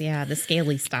nonsense. Yeah, the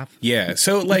scaly stuff. Yeah,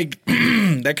 so like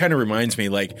that kind of reminds me,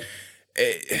 like,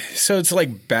 so it's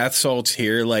like bath salts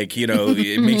here, like, you know,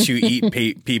 it makes you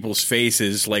eat people's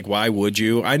faces. Like, why would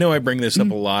you? I know I bring this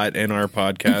up a lot in our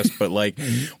podcast, but like,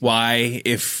 why,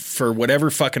 if for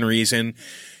whatever fucking reason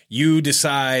you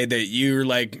decide that you're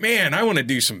like, man, I want to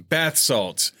do some bath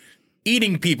salts,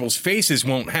 eating people's faces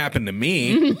won't happen to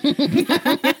me.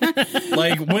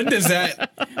 Like, when does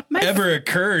that ever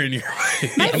occur in your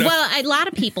life? Well, a lot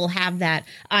of people have that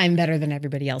I'm better than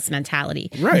everybody else mentality.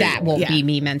 Right. That won't be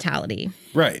me mentality.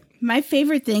 Right. My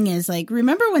favorite thing is, like,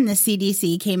 remember when the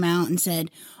CDC came out and said,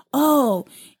 oh,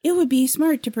 it would be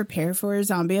smart to prepare for a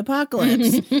zombie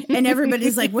apocalypse. And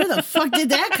everybody's like, where the fuck did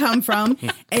that come from?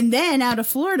 And then out of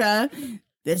Florida,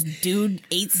 this dude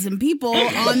ate some people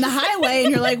on the highway,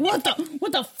 and you're like, what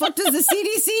the fuck does the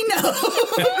CDC know?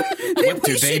 What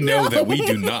do they know that we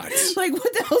do not? Like,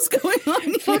 what the hell's going on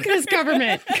here? Fuck this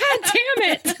government. God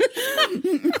damn it.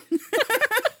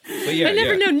 But yeah, I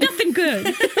never know nothing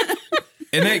good.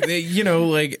 And that, you know,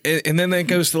 like, and then that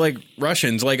goes to like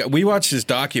Russians. Like, we watched this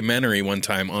documentary one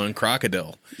time on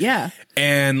crocodile. Yeah.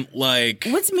 And like,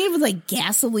 what's made with like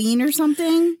gasoline or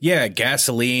something? Yeah,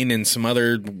 gasoline and some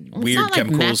other weird it's not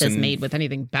chemicals. Like meth is made with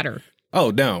anything better.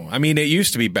 Oh no! I mean, it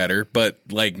used to be better, but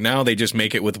like now they just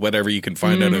make it with whatever you can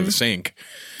find under the sink.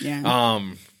 Yeah.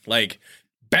 Like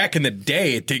back in the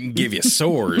day, it didn't give you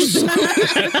sores,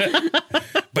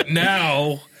 but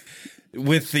now,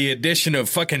 with the addition of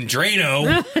fucking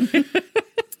Drano,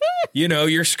 you know,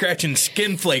 you're scratching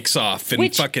skin flakes off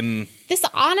and fucking... This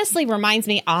honestly reminds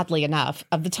me, oddly enough,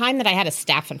 of the time that I had a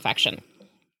staph infection,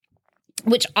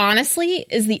 which honestly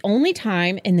is the only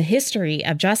time in the history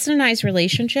of Justin and I's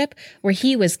relationship where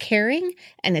he was caring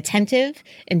and attentive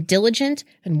and diligent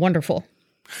and wonderful.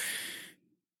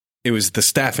 it was the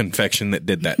staph infection that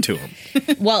did that to him.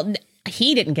 Well,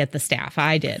 he didn't get the staph.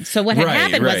 I did. So what had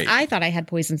happened was I thought I had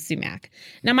poison sumac.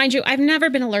 Now, mind you, I've never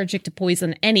been allergic to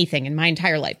poison anything in my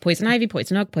entire life. Poison ivy,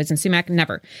 poison oak, poison sumac,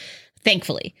 never.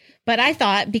 Thankfully. But I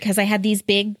thought because I had these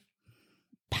big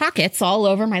pockets all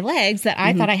over my legs that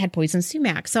I thought I had poison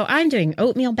sumac. So I'm doing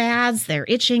oatmeal baths. They're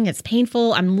itching. It's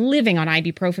painful. I'm living on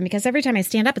ibuprofen because every time I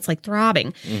stand up, it's like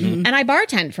throbbing. And I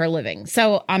bartend for a living.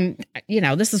 So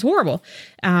this is horrible.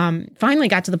 Finally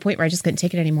got to the point where I just couldn't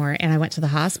take it anymore. And I went to the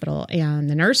hospital and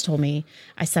the nurse told me,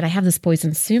 I said, I have this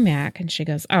poison sumac. And she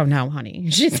goes, oh no, honey.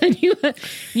 She said, you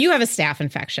have a staph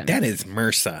infection. That is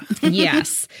MRSA.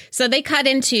 Yes. So they cut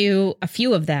into a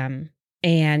few of them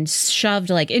and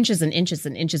shoved like inches and inches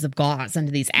and inches of gauze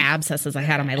into these abscesses I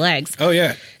had on my legs. Oh,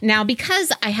 yeah. Now,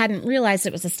 because I hadn't realized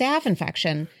it was a staph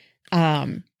infection,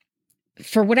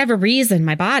 for whatever reason,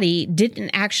 my body didn't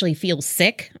actually feel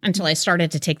sick until I started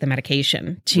to take the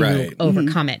medication to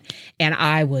overcome it. And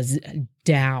I was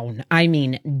down. I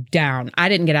mean, down. I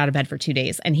didn't get out of bed for 2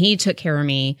 days. And he took care of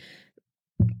me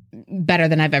better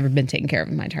than I've ever been taken care of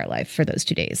in my entire life for those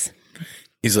 2 days.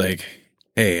 He's like,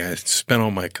 hey, I spent all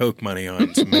my Coke money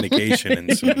on some medication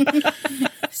and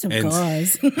some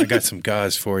gauze. I got some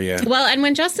gauze for you. Well, and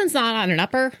when Justin's not on an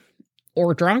upper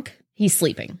or drunk, he's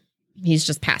sleeping. He's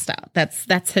just passed out.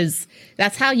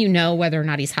 That's how you know whether or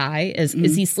not he's high is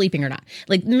he sleeping or not.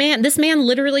 Like this man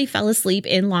literally fell asleep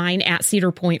in line at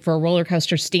Cedar Point for a roller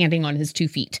coaster standing on his 2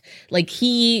 feet. Like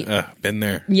he been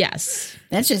there. Yes.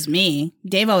 That's just me.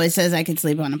 Dave always says I could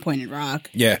sleep on a pointed rock.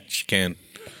 Yeah, she can.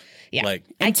 Yeah. Like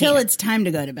until it's time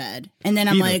to go to bed. And then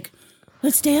I'm like,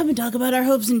 let's stay up and talk about our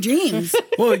hopes and dreams.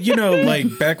 Well,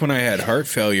 like back when I had heart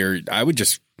failure, I would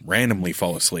just randomly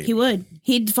fall asleep. He would.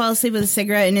 He'd fall asleep with a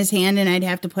cigarette in his hand and I'd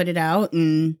have to put it out.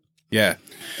 And yeah.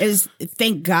 It was,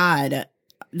 thank God,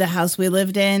 the house we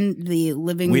lived in, the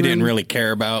living room. We didn't really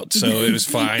care about, so it was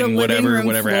fine. whatever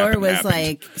floor happened. Was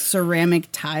like ceramic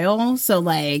tile. So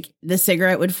like the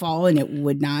cigarette would fall and it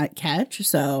would not catch.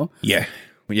 So yeah.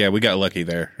 Yeah, we got lucky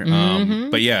there.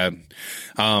 But yeah,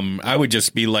 I would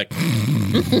just be like,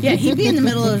 yeah, he'd be in the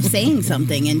middle of saying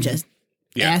something and just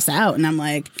ass out. And I'm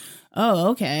like,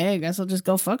 oh, okay, I guess I'll just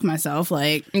go fuck myself.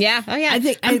 Like, yeah. Oh, yeah. I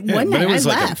think one night I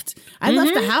left. I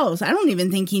left the house. I don't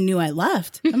even think he knew I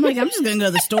left. I'm like, I'm just going to go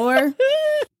to the store.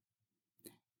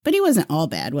 But he wasn't all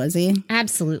bad, was he?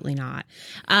 Absolutely not.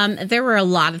 There were a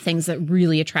lot of things that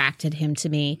really attracted him to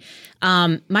me.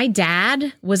 My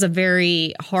dad was a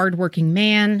very hardworking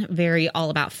man, very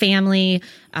all about family,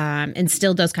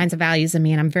 instilled those kinds of values in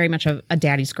me. And I'm very much a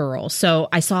daddy's girl. So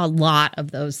I saw a lot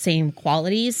of those same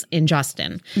qualities in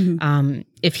Justin.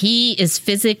 If he is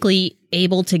physically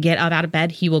able to get up out of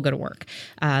bed, he will go to work.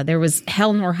 There was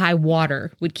hell nor high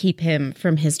water would keep him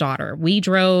from his daughter. We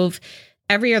drove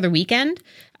every other weekend.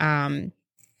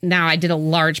 Now I did a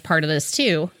large part of this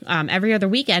too. Every other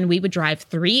weekend we would drive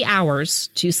 3 hours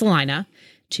to Salina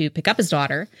to pick up his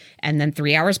daughter and then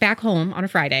 3 hours back home on a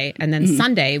Friday. And then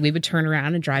Sunday we would turn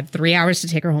around and drive 3 hours to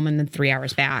take her home and then 3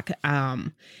 hours back.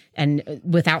 And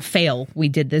without fail, we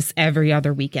did this every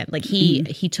other weekend. Like he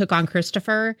took on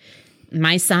Christopher,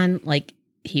 my son, like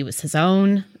he was his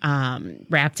own,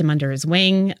 wrapped him under his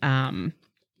wing.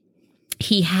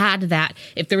 He had that.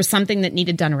 If there was something that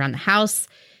needed done around the house,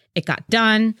 it got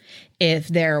done. If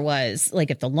there was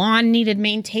if the lawn needed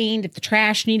maintained, if the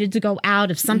trash needed to go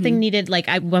out, if something needed,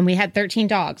 when we had 13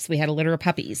 dogs, we had a litter of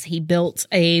puppies. He built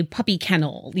a puppy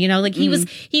kennel, he was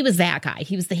that guy.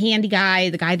 He was the handy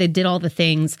guy, the guy that did all the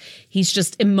things. He's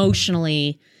just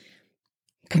emotionally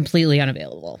completely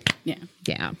unavailable. Yeah.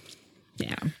 Yeah.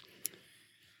 Yeah.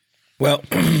 Well,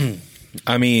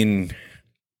 I mean,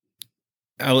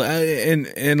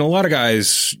 and a lot of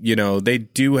guys, they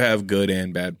do have good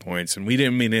and bad points. And we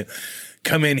didn't mean to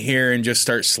come in here and just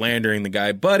start slandering the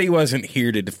guy, but he wasn't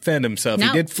here to defend himself. No.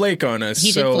 He did flake on us.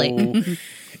 He did flake.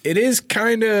 It is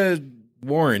kind of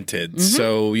warranted.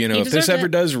 So, if this ever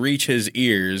does reach his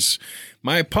ears,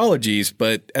 my apologies.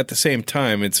 But at the same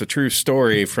time, it's a true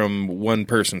story from one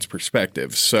person's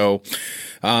perspective. So,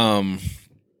 on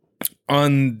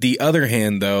the other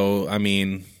hand, though, I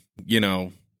mean,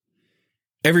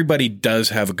 everybody does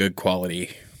have a good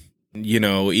quality,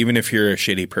 even if you're a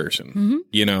shitty person,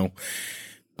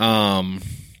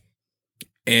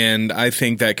 and I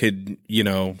think that could,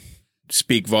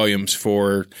 speak volumes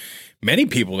for many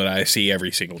people that I see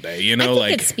every single day, I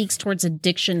think it speaks towards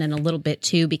addiction in a little bit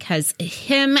too, because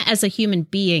him as a human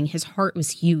being, his heart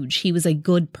was huge. He was a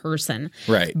good person.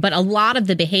 Right. But a lot of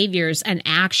the behaviors and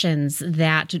actions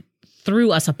that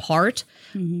threw us apart,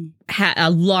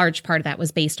 a large part of that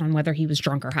was based on whether he was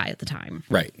drunk or high at the time.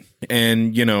 Right.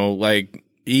 And,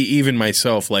 even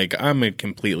myself, like I'm a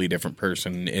completely different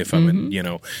person if I'm,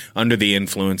 under the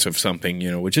influence of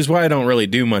something, which is why I don't really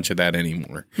do much of that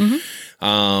anymore.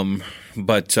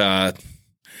 But I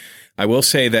will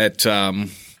say that,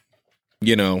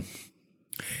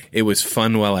 it was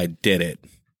fun while I did it,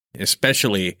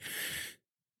 especially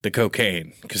the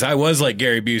cocaine, because I was like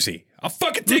Gary Busey. I'll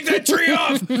fucking take that tree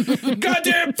off.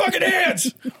 Goddamn fucking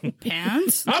hands.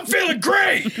 Pants? I'm feeling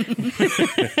great.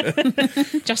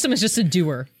 Justin was just a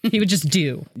doer. He would just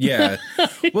do. Yeah.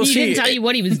 Well, He didn't tell you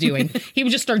what he was doing. He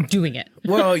would just start doing it.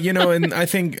 Well, and I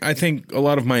think a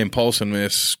lot of my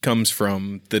impulsiveness comes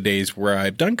from the days where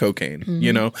I've done cocaine,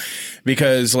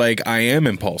 because like I am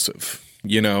impulsive,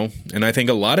 and I think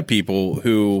a lot of people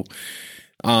who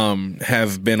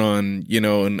have been on,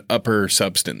 an upper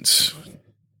substance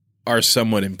are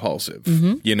somewhat impulsive,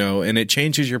 and it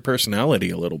changes your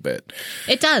personality a little bit.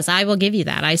 It does. I will give you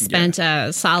that. I spent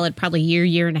a solid probably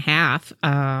year and a half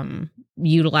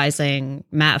utilizing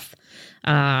meth.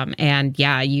 And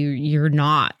yeah, you're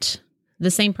not the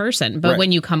same person. But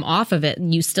when you come off of it,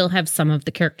 you still have some of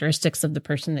the characteristics of the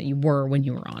person that you were when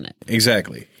you were on it.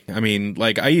 Exactly. I mean,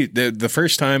 like the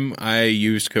first time I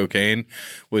used cocaine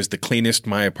was the cleanest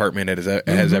my apartment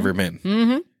has ever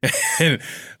been. And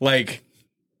like...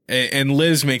 And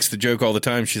Liz makes the joke all the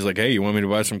time. She's like, hey, you want me to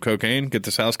buy some cocaine? Get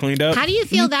this house cleaned up? How do you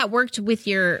feel that worked with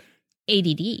your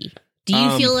ADD? Do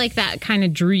you feel like that kind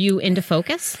of drew you into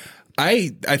focus?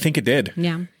 I think it did.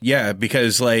 Yeah. Yeah,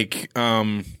 because like,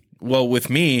 with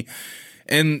me,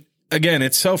 and again,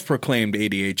 it's self-proclaimed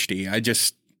ADHD. I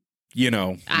just,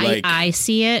 I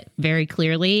see it very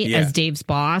clearly as Dave's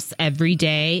boss every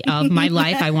day of my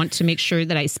life. I want to make sure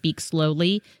that I speak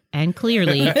slowly and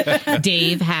clearly.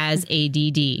 Dave has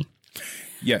ADD.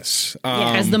 Yes.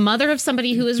 As the mother of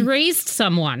somebody who has raised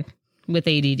someone with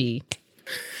ADD.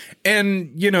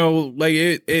 And, like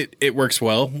it works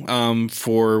well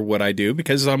for what I do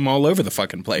because I'm all over the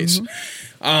fucking place.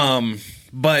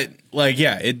 But like,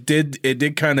 yeah, it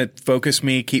did kind of focus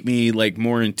me, keep me like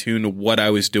more in tune to what I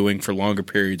was doing for longer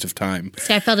periods of time.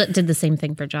 See, I felt it did the same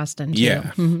thing for Justin too.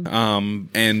 Yeah.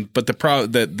 But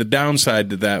the downside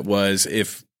to that was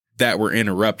if that were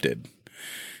interrupted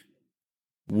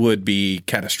would be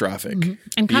catastrophic.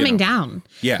 And coming down.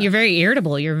 Yeah. You're very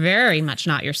irritable. You're very much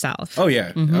not yourself. Oh,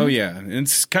 yeah. Oh, yeah. And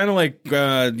it's kind of like,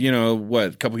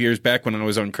 a couple years back when I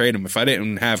was on Kratom. If I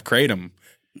didn't have Kratom,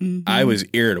 I was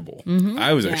irritable.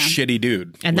 I was a shitty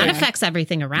dude. And that affects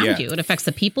everything around you. It affects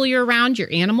the people you're around,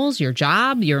 your animals, your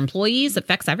job, your employees. It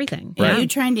affects everything. Right. You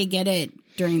trying to get it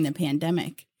during the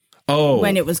pandemic. Oh.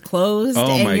 When it was closed.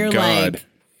 Oh, and my you're God. Like...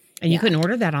 And you couldn't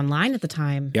order that online at the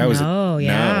time. Yeah, I was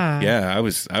yeah. I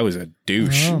was a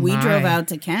douche. Oh, we drove out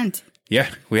to Kent. Yeah,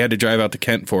 we had to drive out to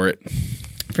Kent for it.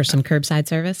 For some curbside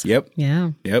service? Yep.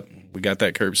 Yeah. Yep. We got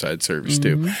that curbside service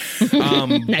too. Good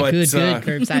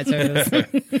curbside service.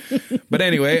 But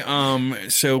anyway,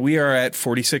 so we are at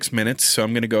 46 minutes, so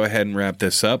I'm going to go ahead and wrap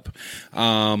this up.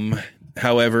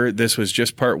 However, this was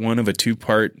just part one of a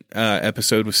 2-part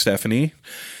episode with Stephanie.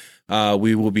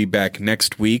 We will be back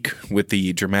next week with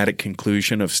the dramatic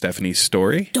conclusion of Stephanie's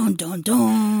story. Dun, dun,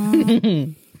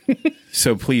 dun.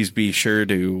 So please be sure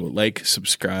to like,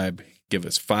 subscribe, give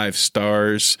us 5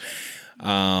 stars,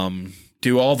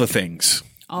 do all the things.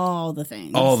 All the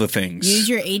things. All the things. Use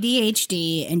your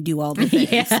ADHD and do all the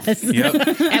things. Yes. Yep.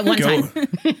 At one time.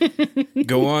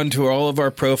 Go on to all of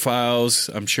our profiles.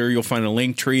 I'm sure you'll find a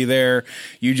link tree there.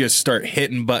 You just start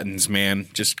hitting buttons, man.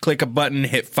 Just click a button,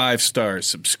 hit 5 stars,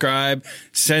 subscribe,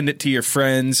 send it to your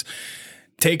friends.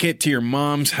 Take it to your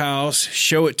mom's house,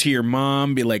 show it to your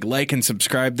mom, be like and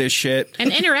subscribe this shit.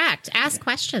 And interact, ask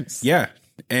questions. Yeah.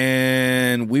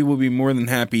 And we will be more than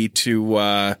happy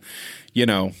to,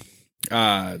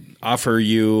 offer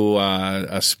you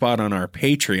a spot on our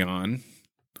Patreon,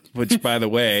 which, by the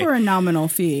way, for a nominal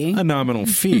fee.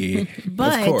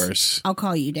 But of course. I'll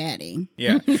call you daddy.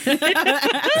 Yeah. For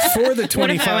the $25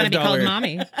 What if I want to be called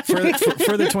mommy? For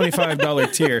the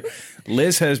 $25 tier,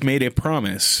 Liz has made a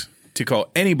promise to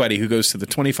call anybody who goes to the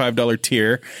 $25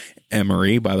 tier,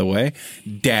 Emery, by the way,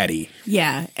 daddy.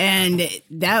 Yeah, and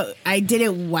that I did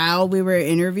it while we were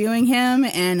interviewing him,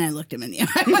 and I looked him in the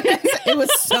eye. It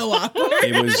was so awkward.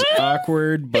 It was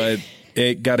awkward, but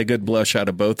It got a good blush out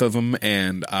of both of them,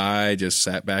 and I just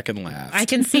sat back and laughed. I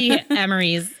can see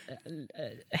Emery's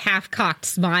half-cocked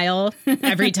smile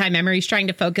every time Emery's trying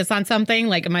to focus on something.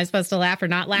 Like, am I supposed to laugh or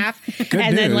not laugh? Good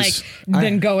and news.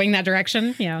 then going that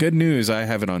direction. Yeah. Good news, I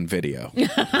have it on video.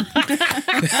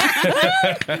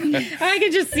 I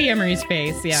could just see Emery's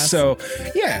face. Yeah. So,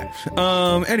 yeah.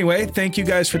 Anyway, thank you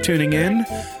guys for tuning in.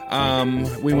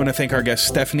 We want to thank our guest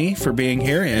Stephanie for being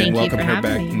here and Thank you welcome for her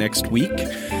having back me. next week.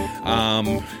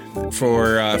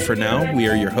 For now, we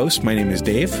are your hosts. My name is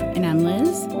Dave, And I'm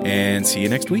Liz. and see you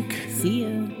next week. See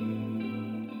ya.